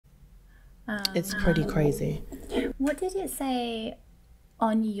It's pretty crazy. What did it say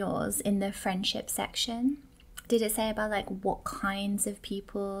on yours in the friendship section? Did it say about like what kinds of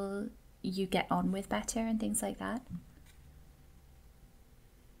people you get on with better and things like that?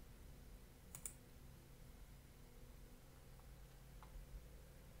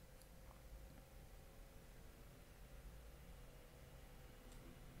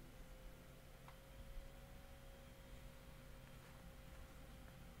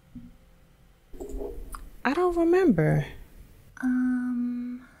 I don't remember.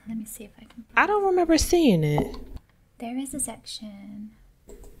 Let me see if I can. I don't remember seeing it. There is a section.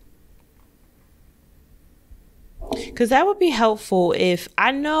 Because that would be helpful if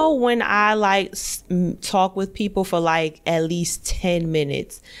I know when I like talk with people for like at least 10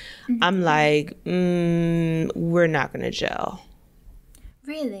 minutes, I'm like, we're not going to gel.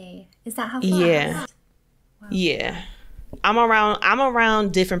 Really? Is that how fast? Yeah. Wow. Yeah. I'm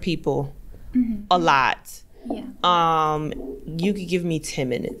around different people a lot. Yeah. You could give me 10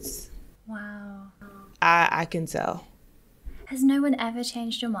 minutes. Wow. I can tell. Has no one ever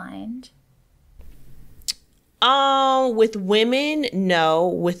changed your mind? With women, no.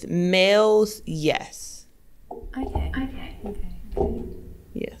 With males, yes. Okay.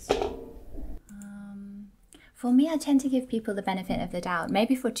 Yes. For me, I tend to give people the benefit of the doubt,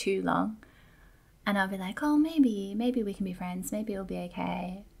 maybe for too long. And I'll be like, oh, maybe we can be friends. Maybe it'll be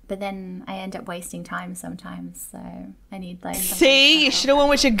okay. But then I end up wasting time sometimes. So I need like... See, you should have went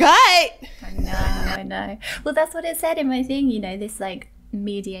with your gut. I know. Well, that's what it said in my thing, you know, this like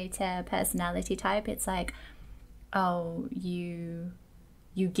mediator personality type. It's like, oh, you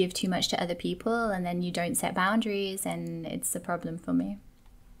give too much to other people and then you don't set boundaries, and it's a problem for me.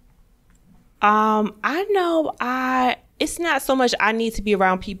 I know it's not so much I need to be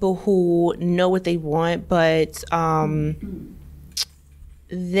around people who know what they want, but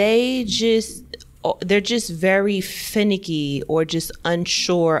they're just very finicky or just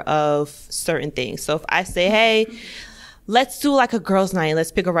unsure of certain things. So if I say, hey, let's do like a girls' night,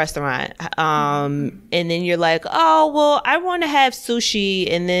 let's pick a restaurant, and then you're like, oh, well, I want to have sushi,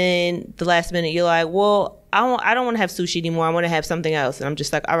 and then the last minute you're like, well, I don't want to have sushi anymore, I want to have something else. And I'm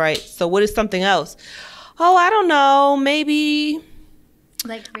just like, all right, so what is something else? Oh, I don't know, maybe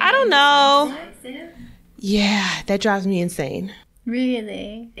like I don't know. Yeah, that drives me insane.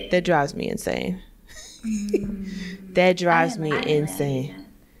 Really? That drives me insane. That drives me insane.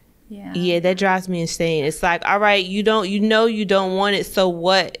 Yeah, that drives me insane. It's like, all right, you don't want it, so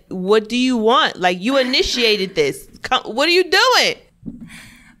what do you want? Like, you initiated this. What are you doing?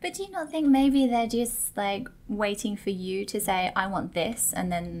 But do you not think maybe they're just like waiting for you to say, I want this,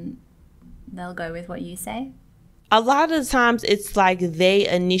 and then they'll go with what you say? A lot of the times it's like they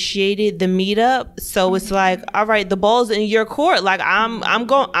initiated the meetup, so it's like, all right, the ball's in your court. Like, I'm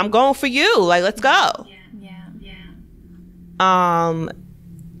going for you. Like, let's go.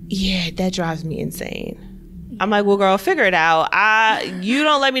 Yeah, that drives me insane. I'm like, well, girl, figure it out. You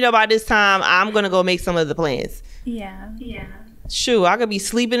don't let me know by this time, I'm gonna go make some of the plans. Yeah. Shoot, I could be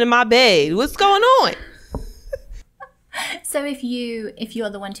sleeping in my bed. What's going on? So if you're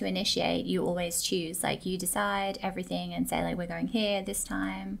the one to initiate, you always choose, like, you decide everything and say, like, we're going here this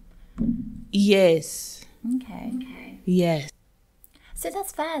time? Yes. Okay. Yes. So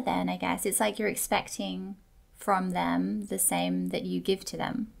that's fair then, I guess. It's like you're expecting from them the same that you give to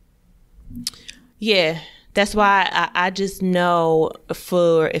them. Yeah. That's why I just know if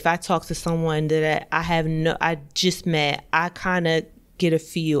I talk to someone that I just met, I kind of get a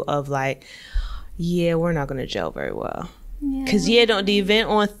feel of like, yeah, we're not going to gel very well. Because, the event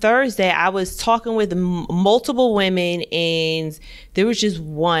on Thursday, I was talking with multiple women, and there was just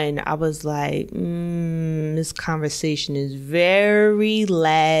one. I was like, this conversation is very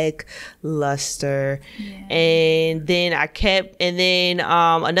lackluster. Yeah. And then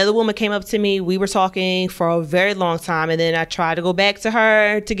another woman came up to me. We were talking for a very long time, and then I tried to go back to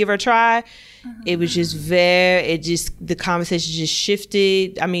her to give her a try. It was just the conversation just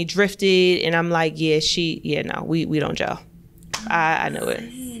drifted, and I'm like, no, we don't gel. I know it.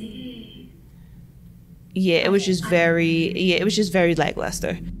 Yeah, it was just very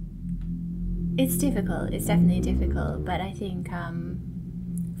lackluster. It's difficult. It's definitely difficult. But I think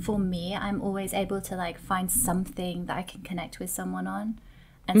for me, I'm always able to like find something that I can connect with someone on.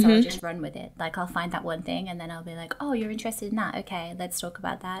 And so I'll just run with it. Like, I'll find that one thing and then I'll be like, oh, you're interested in that? Okay, let's talk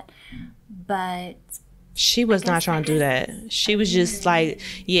about that. But she was not trying to do that. She was just like,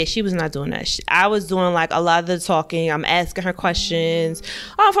 she was not doing that. I was doing like a lot of the talking. I'm asking her questions.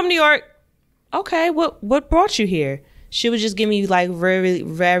 Oh, I'm from New York. Okay, what brought you here? She would just give me like very,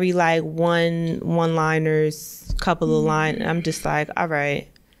 very like one-liners, couple of lines. I'm just like, all right.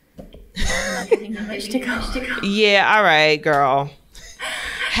 I'm not giving them much to go. Yeah, all right, girl.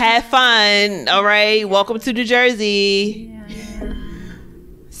 Have fun. All right. Welcome to New Jersey. Yeah.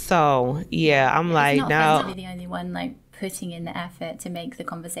 So, yeah, I'm like, it's not now. fun to be the only one like putting in the effort to make the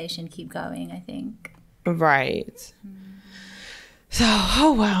conversation keep going, I think. Right. So,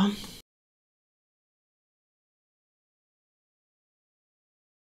 oh well.